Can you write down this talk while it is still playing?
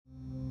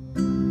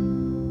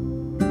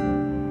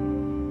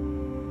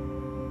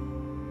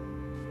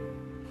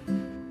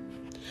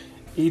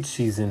Each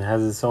season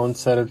has its own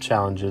set of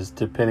challenges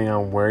depending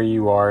on where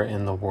you are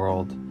in the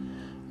world.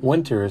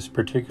 Winter is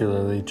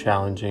particularly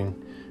challenging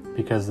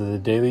because of the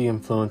daily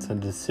influence and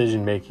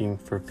decision making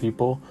for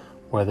people,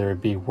 whether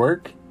it be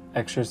work,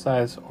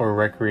 exercise, or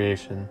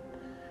recreation.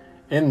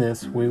 In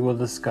this, we will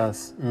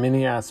discuss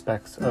many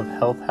aspects of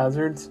health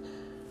hazards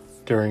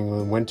during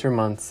the winter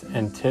months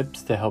and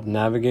tips to help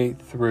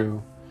navigate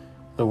through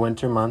the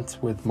winter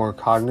months with more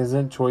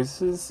cognizant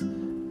choices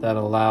that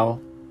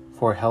allow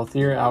for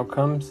healthier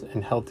outcomes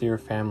and healthier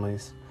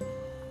families.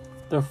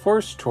 The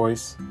first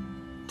choice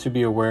to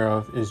be aware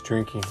of is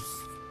drinking.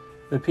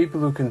 The people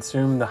who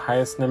consume the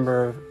highest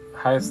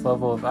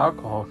level of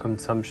alcohol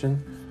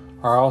consumption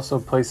are also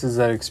places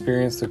that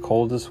experience the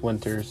coldest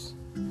winters,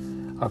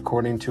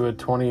 according to a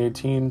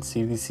 2018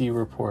 CDC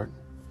report.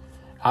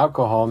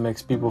 Alcohol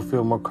makes people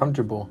feel more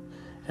comfortable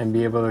and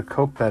be able to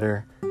cope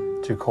better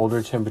to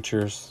colder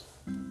temperatures.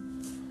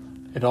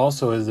 It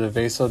also is a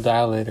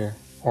vasodilator,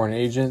 or an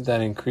agent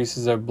that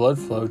increases our blood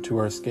flow to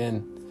our skin,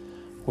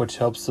 which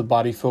helps the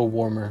body feel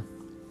warmer.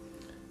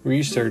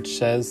 Research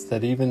says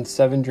that even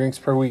 7 drinks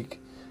per week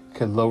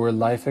could lower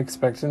life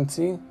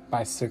expectancy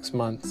by 6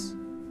 months.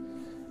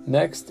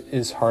 Next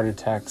is heart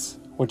attacks,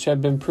 which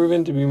have been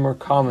proven to be more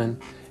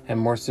common and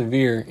more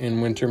severe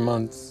in winter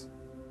months.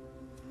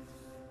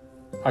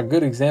 A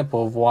good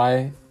example of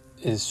why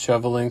is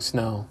shoveling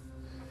snow.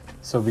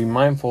 So be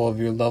mindful of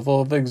your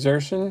level of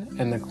exertion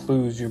and the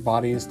clues your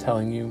body is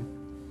telling you.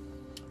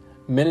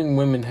 Men and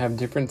women have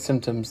different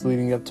symptoms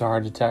leading up to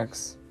heart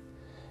attacks.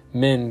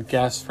 Men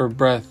gasp for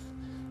breath,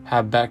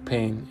 have back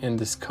pain and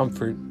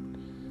discomfort,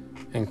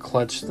 and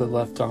clutch the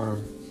left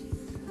arm.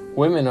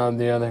 Women, on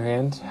the other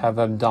hand, have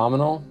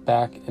abdominal,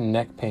 back, and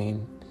neck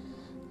pain,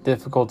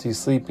 difficulty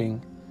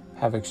sleeping,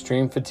 have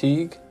extreme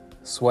fatigue,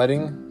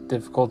 sweating,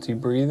 difficulty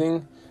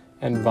breathing,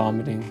 and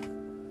vomiting.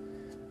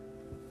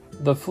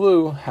 The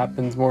flu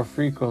happens more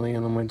frequently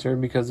in the winter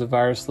because the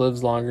virus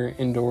lives longer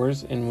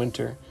indoors in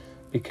winter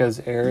because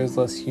air is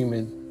less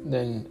humid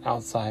than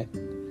outside.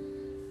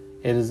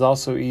 It is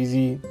also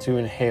easy to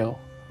inhale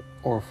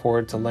or for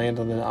it to land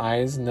on the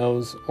eyes,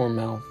 nose, or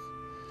mouth.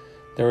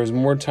 There is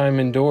more time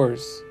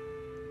indoors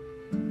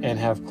and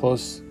have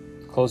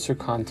closer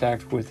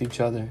contact with each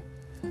other,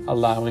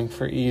 allowing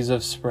for ease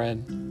of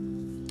spread.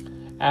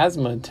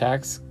 Asthma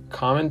attacks'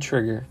 common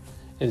trigger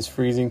is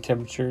freezing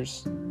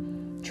temperatures.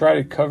 Try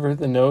to cover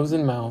the nose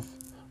and mouth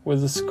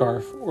with a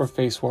scarf or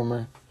face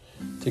warmer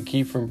to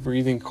keep from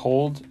breathing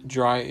cold,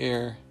 dry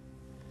air.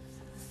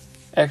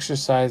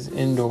 Exercise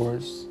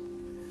indoors.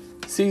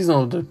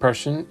 Seasonal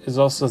depression is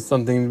also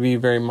something to be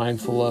very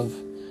mindful of,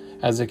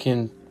 as it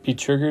can be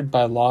triggered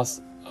by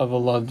loss of a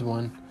loved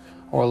one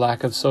or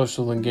lack of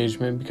social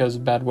engagement because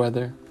of bad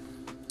weather.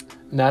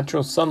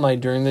 Natural sunlight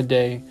during the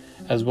day,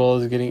 as well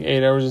as getting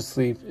 8 hours of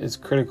sleep, is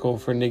critical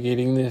for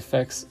negating the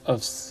effects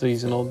of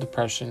seasonal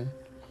depression.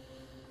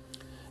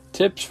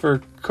 Tips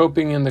for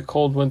coping in the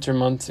cold winter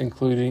months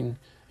include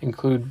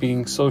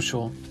being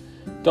social.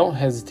 Don't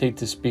hesitate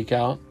to speak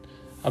out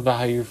about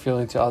how you're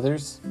feeling to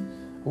others,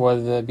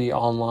 whether that be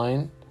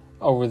online,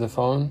 over the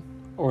phone,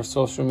 or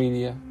social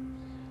media.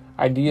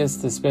 Ideas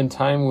to spend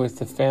time with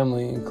the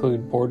family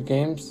include board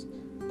games,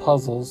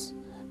 puzzles,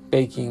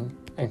 baking,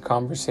 and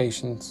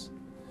conversations.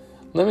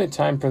 Limit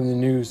time from the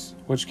news,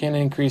 which can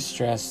increase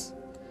stress.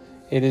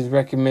 It is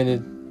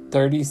recommended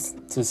 30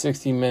 to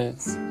 60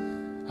 minutes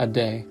a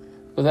day,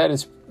 but that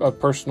is a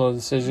personal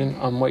decision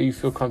on what you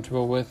feel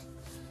comfortable with.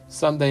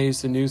 Some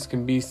days the news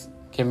can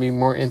be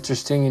more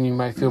interesting and you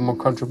might feel more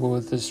comfortable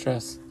with the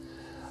stress.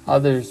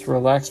 Others,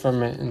 relax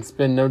from it and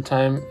spend no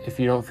time if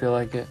you don't feel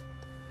like it.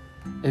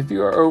 If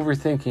you are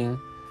overthinking,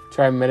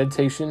 try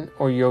meditation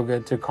or yoga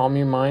to calm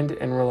your mind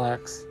and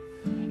relax.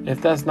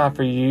 If that's not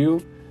for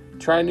you,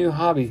 try a new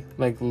hobby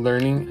like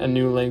learning a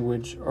new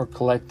language or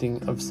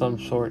collecting of some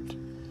sort.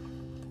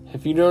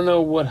 If you don't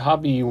know what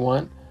hobby you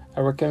want,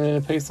 I recommend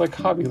a place like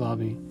Hobby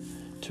Lobby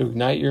to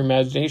ignite your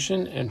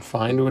imagination and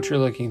find what you're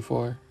looking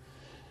for.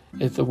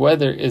 If the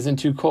weather isn't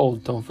too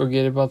cold, don't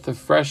forget about the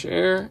fresh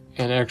air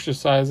and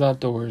exercise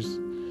outdoors.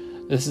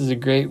 This is a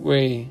great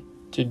way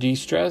to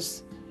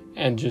de-stress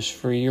and just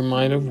free your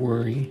mind of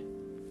worry.